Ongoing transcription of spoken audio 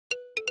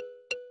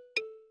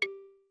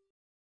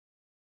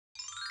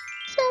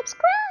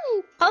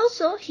subscribe.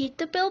 Also, hit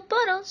the bell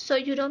button so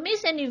you don't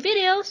miss any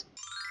videos.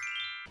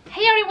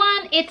 Hey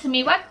everyone, it's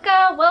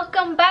Miwako.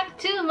 Welcome back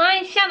to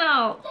my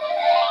channel.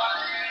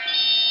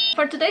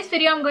 For today's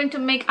video, I'm going to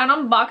make an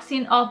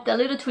unboxing of the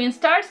Little Twin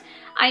Stars.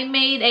 I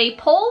made a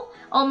poll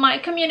on my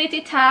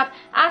community tab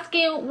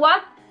asking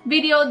what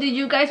video did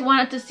you guys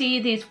want to see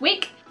this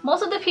week.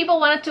 Most of the people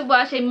wanted to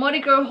watch a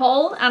Mori Girl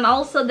haul and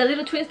also the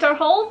Little Twin Star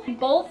haul.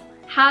 Both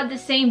had the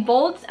same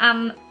votes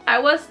and I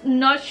was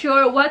not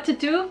sure what to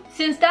do.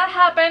 Since that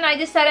happened, I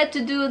decided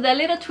to do the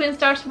Little Twin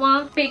Stars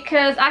one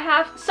because I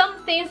have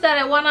some things that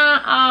I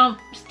wanna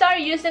start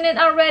using it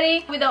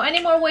already. Without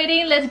any more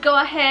waiting, let's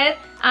go ahead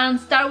and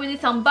start with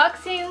this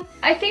unboxing.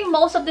 I think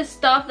most of the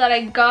stuff that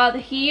I got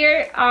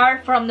here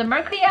are from the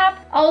Mercari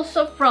app,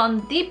 also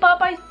from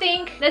Depop, I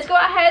think. Let's go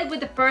ahead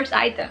with the first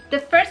item. The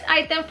first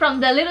item from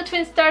the Little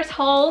Twin Stars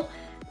haul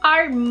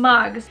are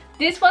mugs.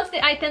 This was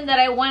the item that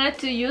I wanted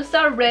to use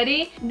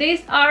already.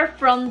 These are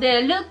from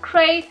the Loot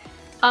Crate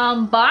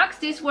box.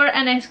 These were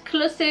an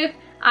exclusive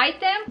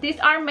item. These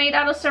are made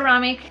out of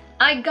ceramic.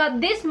 I got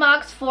these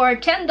mugs for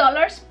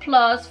 $10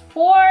 plus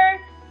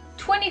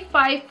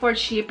 $4.25 for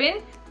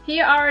shipping.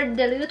 Here are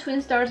the Little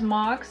Twin Stars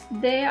mugs.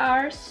 They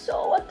are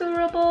so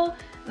adorable.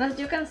 And as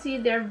you can see,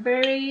 they're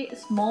very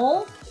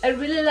small. I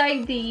really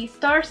like the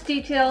stars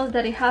details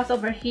that it has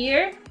over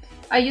here.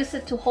 I use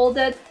it to hold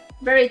it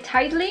very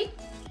tightly.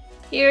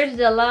 Here's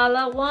the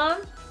Lala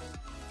one.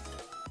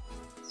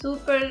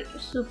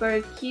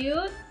 Super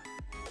cute.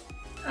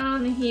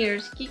 And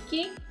here's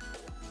Kiki.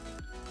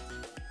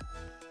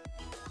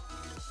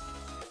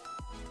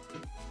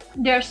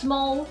 They're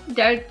small,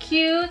 they're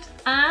cute,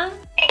 and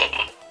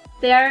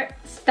they're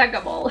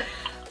stackable.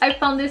 I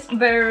found this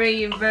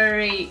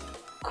very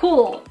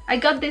cool. I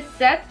got this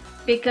set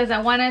because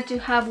I wanted to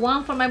have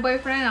one for my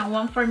boyfriend and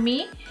one for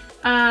me.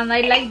 And I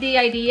like the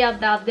idea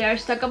that they're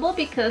stackable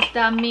because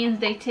that means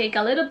they take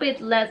a little bit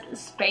less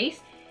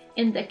space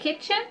in the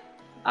kitchen.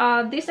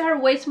 These are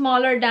way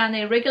smaller than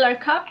a regular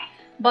cup,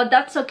 but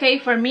that's okay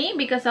for me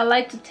because I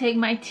like to take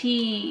my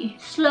tea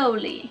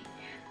slowly.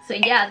 So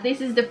yeah,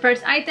 this is the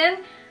first item.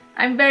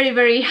 I'm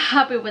very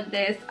happy with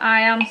this.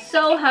 I am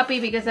so happy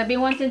because I've been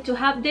wanting to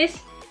have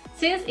this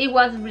since it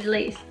was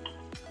released.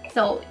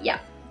 So yeah,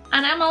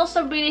 and I'm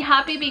also really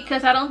happy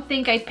because I don't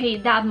think I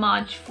paid that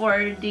much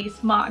for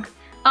these mugs.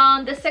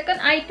 The second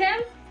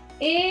item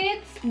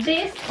is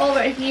this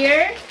over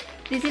here.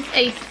 This is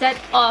a set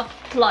of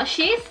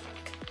plushies.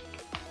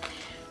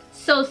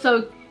 So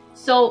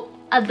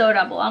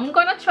adorable. I'm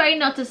gonna try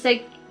not to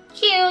say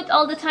cute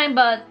all the time,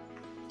 but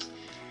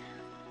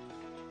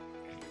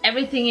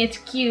everything is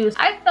cute.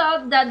 I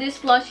thought that these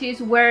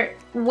plushies were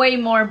way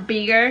more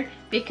bigger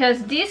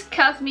because this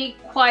cost me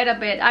quite a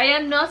bit. I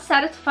am not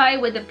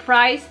satisfied with the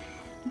price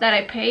that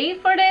I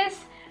paid for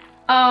this.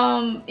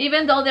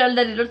 Even though they're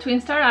the Little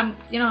Twin Star, I'm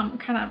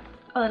kind of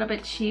a little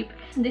bit cheap.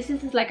 This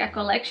is like a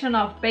collection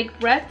of baked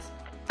breads.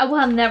 I would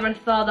have never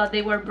thought that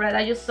they were bread.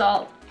 I just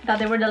saw that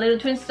they were the Little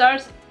Twin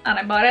Stars and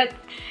I bought it.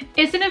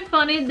 Isn't it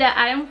funny that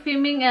I am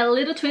filming a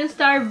Little Twin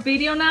Star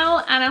video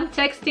now and I'm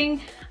texting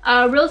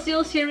Real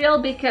Seal Cereal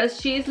because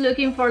she's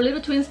looking for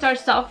Little Twin Star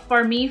stuff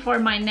for me for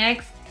my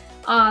next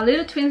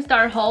Little Twin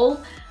Star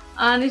haul.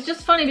 And it's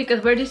just funny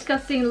because we're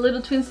discussing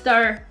Little Twin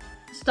Star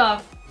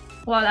stuff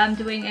while I'm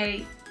doing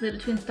a Little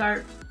Twin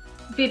Star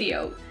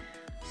video.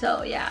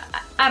 So yeah,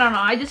 I don't know,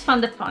 I just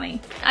found it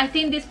funny. I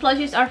think these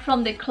plushies are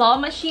from the claw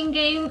machine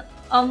game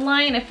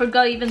online. I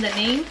forgot even the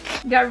name.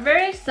 They are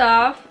very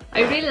soft.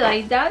 I really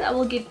like that. I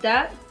will give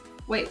that.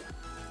 Wait.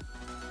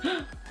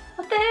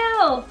 What the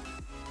hell?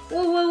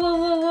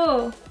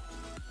 Whoa.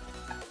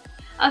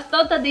 I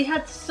thought that they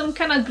had some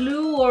kind of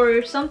glue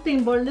or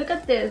something, but look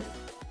at this.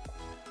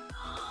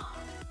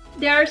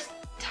 They are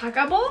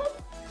stackable?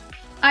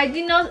 I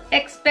did not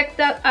expect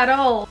that at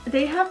all.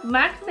 They have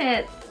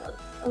magnets.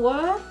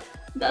 What?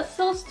 That's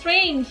so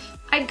strange.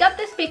 I got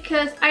this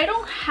because I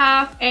don't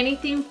have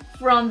anything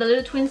from the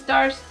Little Twin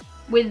Stars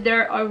with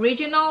their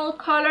original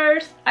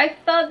colors. I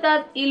thought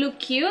that it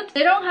looked cute.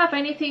 They don't have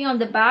anything on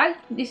the back.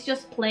 It's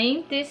just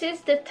plain. This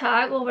is the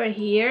tag over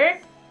here.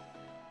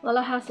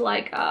 Lala has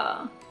like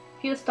a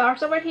few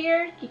stars over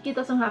here. Kiki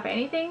doesn't have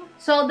anything.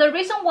 So the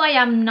reason why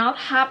I'm not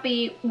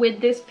happy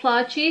with these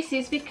plushies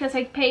is because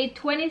I paid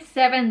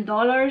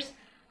 $27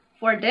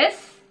 for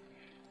this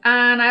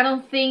and I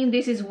don't think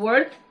this is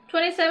worth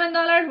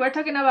 $27. We're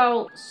talking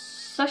about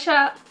such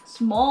a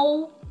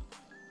small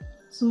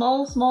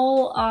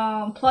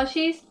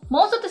plushies.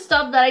 Most of the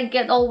stuff that I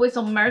get always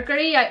on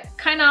Mercari, I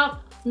kind of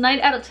 9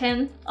 out of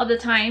 10 of the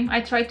time I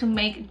try to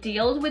make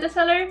deals with the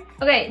seller.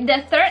 Okay,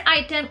 the third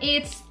item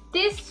is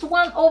this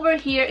one over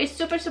here. Is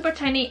super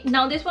tiny.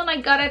 Now this one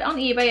I got it on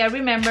eBay. I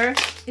remember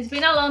it's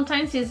been a long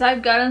time since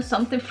I've gotten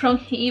something from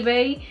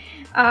eBay.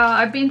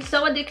 I've been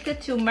so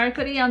addicted to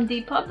Mercari and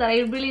Depop that I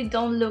really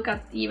don't look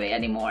at eBay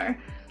anymore.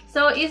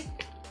 So it's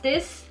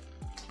this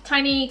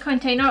tiny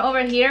container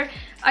over here.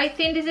 I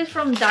think this is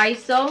from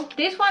Daiso.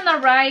 This one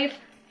arrived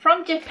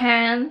from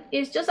Japan.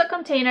 It's just a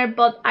container,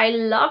 but I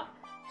love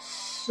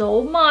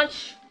so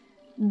much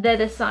the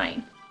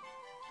design.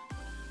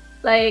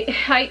 Like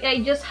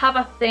I just have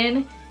a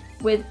thing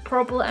with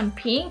purple and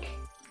pink,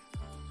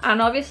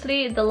 and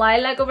obviously the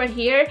lilac over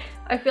here.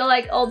 I feel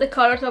like all the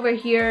colors over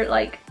here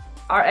like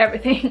are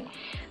everything.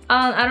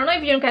 I don't know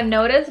if you can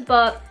notice,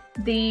 but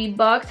the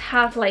box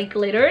has like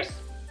glitters.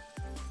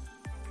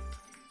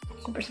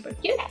 Super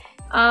cute.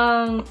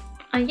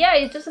 And yeah,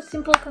 it's just a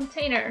simple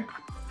container.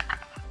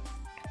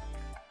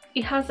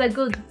 It has a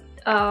good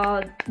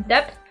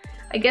depth.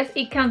 I guess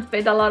it can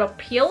fit a lot of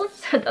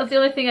pills. That's the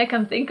only thing I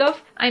can think of.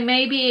 I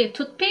maybe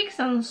toothpicks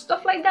and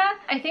stuff like that.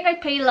 I think I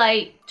paid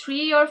like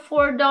 $3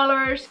 or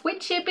 $4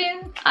 with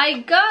shipping.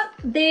 I got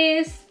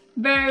this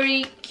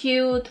very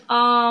cute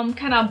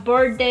kind of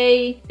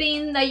birthday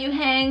thing that you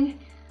hang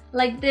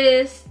like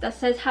this that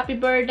says happy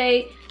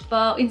birthday,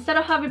 but instead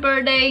of happy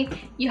birthday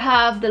you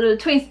have the little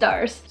twin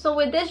stars. So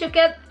with this you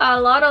get a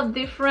lot of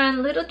different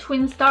little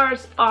twin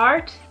stars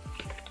art.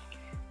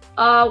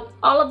 All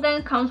of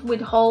them comes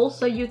with holes,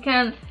 so you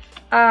can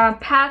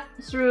pass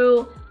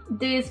through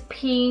this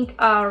pink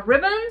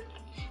ribbon,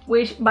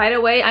 which by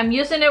the way I'm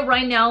using it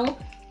right now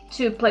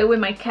to play with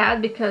my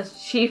cat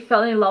because she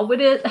fell in love with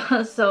it.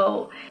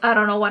 So I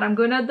don't know what I'm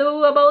gonna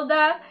do about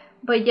that,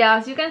 but yeah,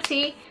 as you can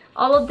see,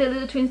 all of the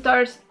little twin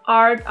stars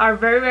art are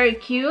very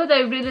cute.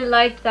 I really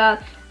like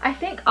that. I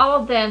think all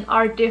of them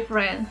are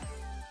different.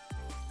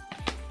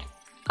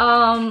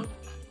 I'm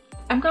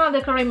gonna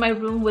decorate my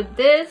room with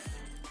this.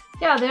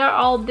 Yeah, they are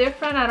all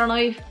different. I don't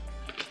know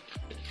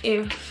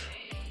if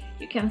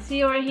you can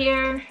see over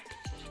here.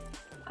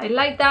 I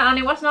like that, and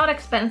it was not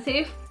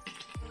expensive.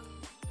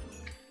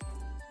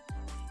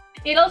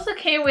 It also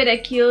came with a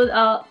cute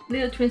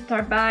little twin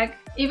star bag.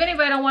 Even if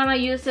I don't want to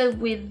use it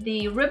with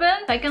the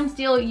ribbon, I can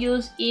still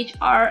use each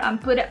art and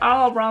put it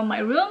all around my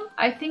room.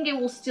 I think it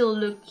will still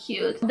look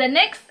cute. The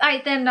next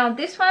item, now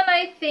this one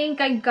I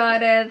think I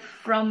got it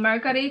from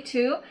Mercari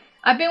too.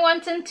 I've been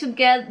wanting to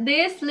get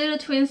this little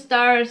twin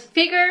stars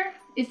figure.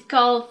 It's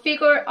called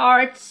Figure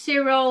Art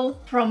Zero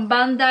from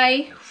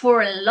Bandai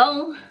for a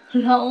long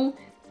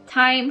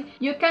time.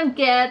 You can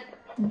get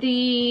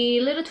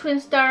the little twin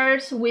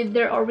stars with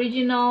their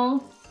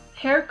original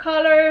hair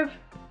color.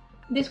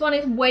 This one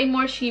is way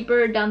more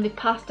cheaper than the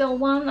pastel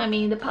one. I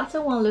mean, the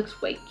pastel one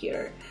looks way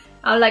cuter.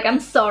 I'm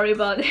sorry,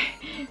 but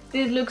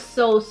this looks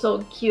so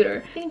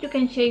cuter. I think you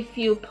can shave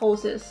few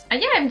poses.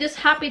 And yeah, I'm just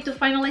happy to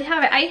finally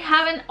have it. I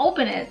haven't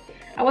opened it.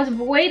 I was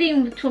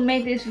waiting to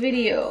make this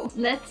video.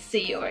 Let's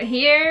see over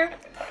here.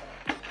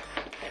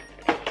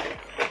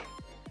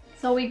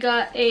 So we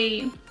got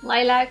a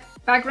lilac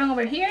background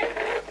over here.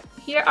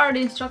 Here are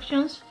the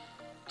instructions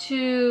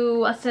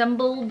to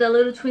assemble the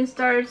little twin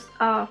stars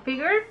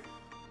figure.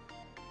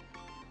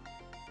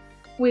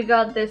 We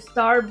got the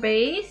star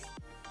base.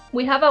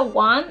 We have a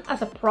wand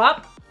as a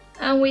prop,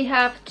 and we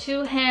have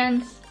 2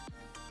 hands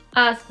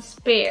as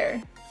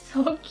spare.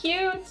 So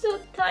cute, so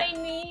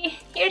tiny.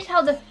 Here's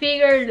how the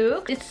figure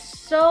looks. It's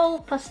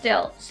so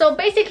pastel. So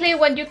basically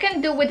what you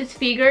can do with this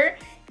figure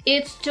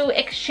is to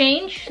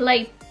exchange,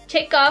 like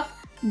take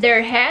off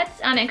their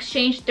heads and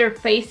exchange their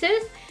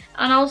faces,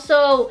 and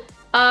also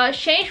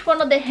change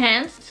one of the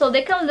hands so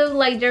they can look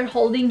like they're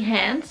holding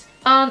hands.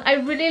 I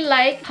really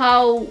like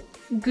how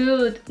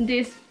good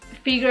this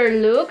figure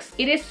looks.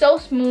 It is so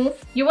smooth,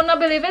 you will not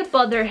believe it,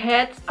 but their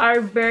heads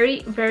are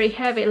very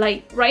heavy.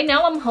 Like right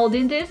now I'm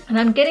holding this and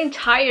I'm getting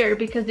tired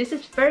because this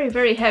is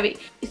very heavy.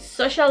 It's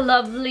such a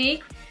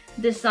lovely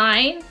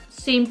design,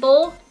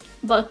 simple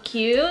but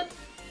cute,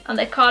 and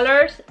the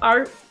colors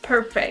are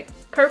perfect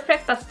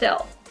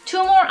pastel. 2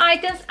 more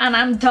items and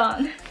I'm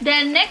done.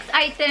 The next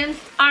items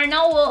are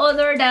no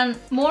other than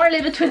more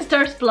little twin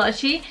stars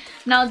plushie.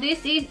 Now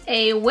this is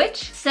a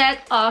witch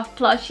set of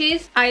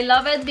plushies. I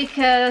love it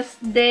because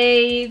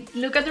they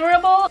look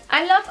adorable.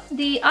 I love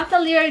the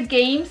Atelier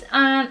games,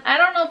 and I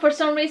don't know, for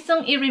some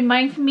reason it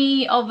reminds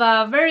me of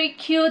a very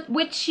cute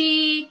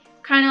witchy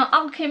kind of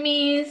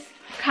alchemist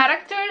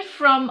characters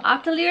from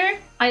Atelier.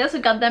 I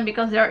also got them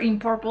because they're in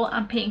purple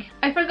and pink.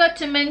 I forgot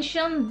to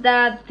mention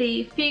that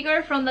the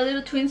figure from the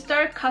little twin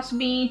star cost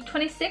me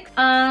 $26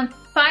 and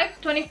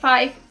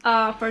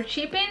 $5.25 for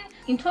shipping.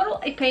 In total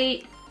I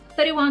paid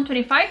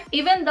 $31.25,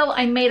 even though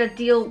I made a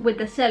deal with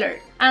the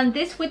seller. And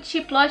these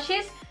witchy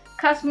plushies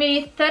cost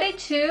me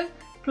 $32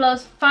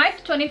 plus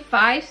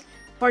 $5.25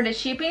 for the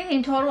shipping.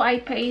 In total I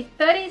paid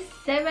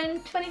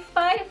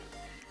 $37.25.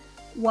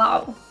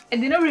 Wow, I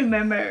didn't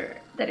remember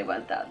that it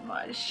was that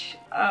much.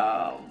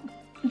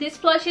 These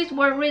plushies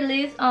were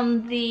released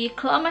on the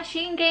claw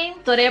machine game,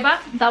 Toreba.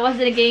 That was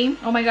the game.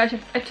 Oh my gosh,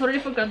 I totally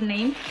forgot the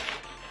name.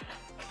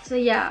 So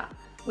yeah,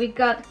 we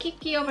got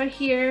Kiki over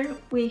here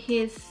with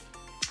his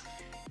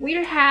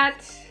weird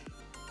hat.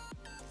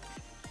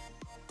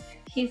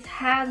 His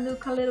hat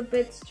look a little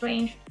bit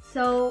strange.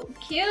 So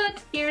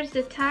cute. Here's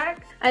the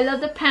tag. I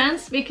love the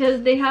pants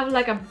because they have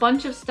like a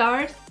bunch of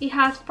stars. He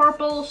has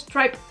purple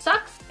striped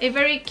socks, a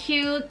very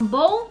cute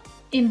bow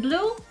in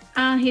blue,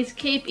 and his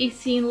cape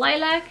is in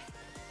lilac.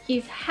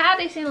 His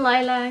hat is in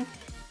lilac,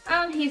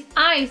 and his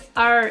eyes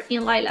are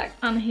in lilac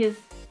on his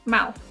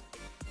mouth.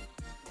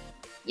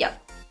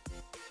 Yep.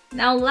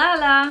 Now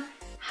Lala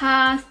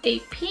has a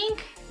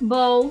pink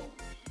bow,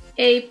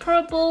 a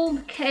purple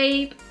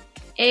cape,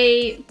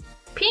 a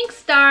pink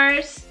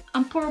stars,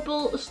 and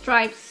purple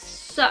striped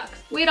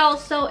socks, with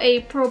also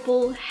a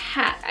purple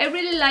hat. I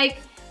really like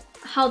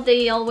how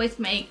they always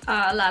make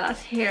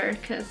Lala's hair,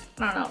 because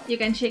I don't know, you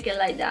can shake it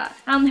like that.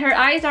 And her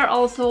eyes are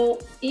also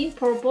in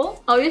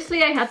purple.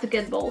 Obviously I had to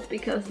get both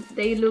because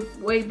they look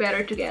way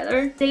better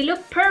together. They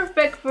look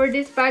perfect for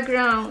this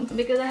background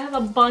because I have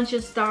a bunch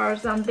of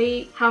stars and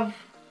they have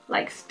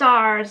like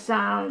stars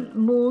and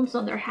moons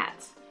on their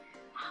hats.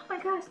 Oh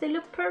my gosh, they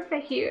look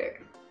perfect here.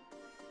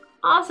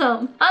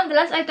 Awesome. And the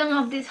last item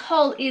of this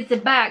haul is the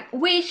bag,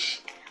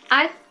 which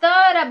I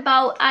thought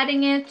about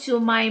adding it to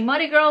my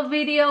Muddy Girl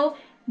video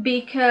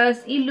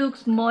because it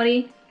looks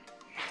muddy.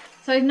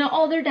 So it's no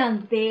other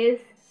than this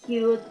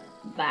cute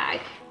bag.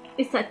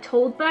 It's a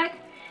tote bag.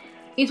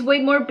 It's way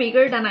more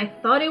bigger than I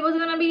thought it was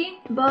gonna be.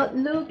 But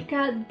look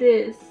at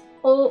this.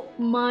 Oh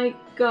my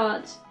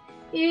god.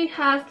 It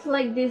has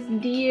like this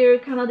deer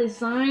kind of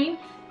design.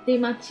 The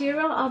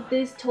material of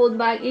this tote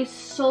bag is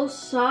so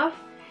soft.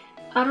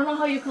 I don't know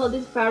how you call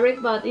this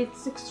fabric, but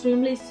it's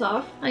extremely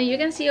soft. And you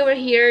can see over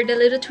here the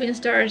little twin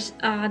stars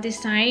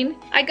design.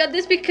 I got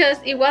this because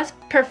it was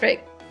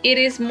perfect. It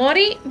is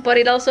muddy, but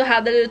it also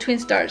had the little twin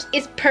stars.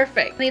 It's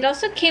perfect. And it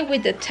also came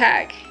with the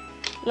tag,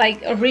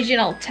 like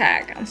original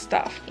tag and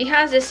stuff. It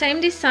has the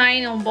same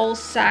design on both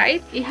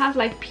sides. It has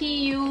like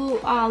PU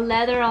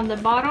leather on the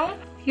bottom.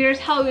 Here's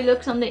how it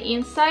looks on the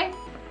inside.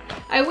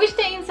 I wish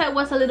the inside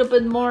was a little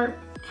bit more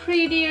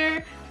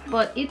prettier,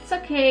 but it's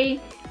okay.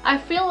 I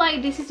feel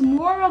like this is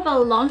more of a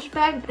lunch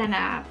bag than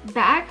a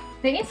bag.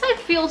 The inside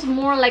feels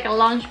more like a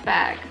lunch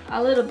bag,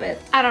 a little bit.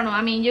 I don't know,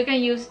 I mean, you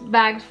can use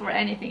bags for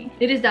anything.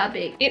 It is that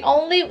big. It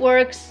only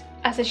works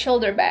as a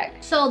shoulder bag.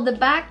 So the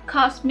bag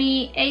cost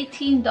me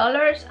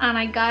 $18 and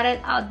I got it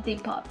at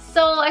Depop.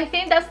 So I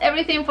think that's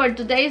everything for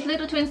today's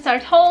Little Twin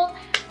Stars haul.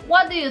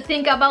 What do you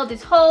think about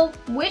this haul?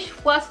 Which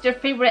was your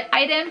favorite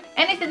item?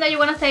 Anything that you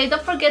want to say,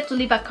 don't forget to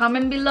leave a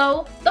comment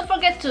below. Don't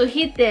forget to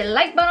hit the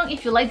like button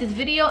if you like this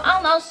video,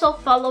 and also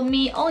follow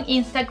me on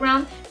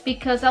Instagram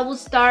because I will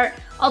start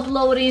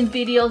uploading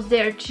videos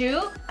there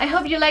too. I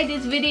hope you like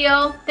this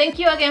video. Thank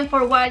you again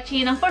for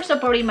watching and for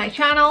supporting my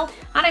channel,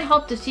 and I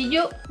hope to see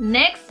you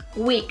next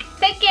week.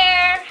 Take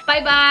care.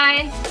 Bye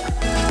bye.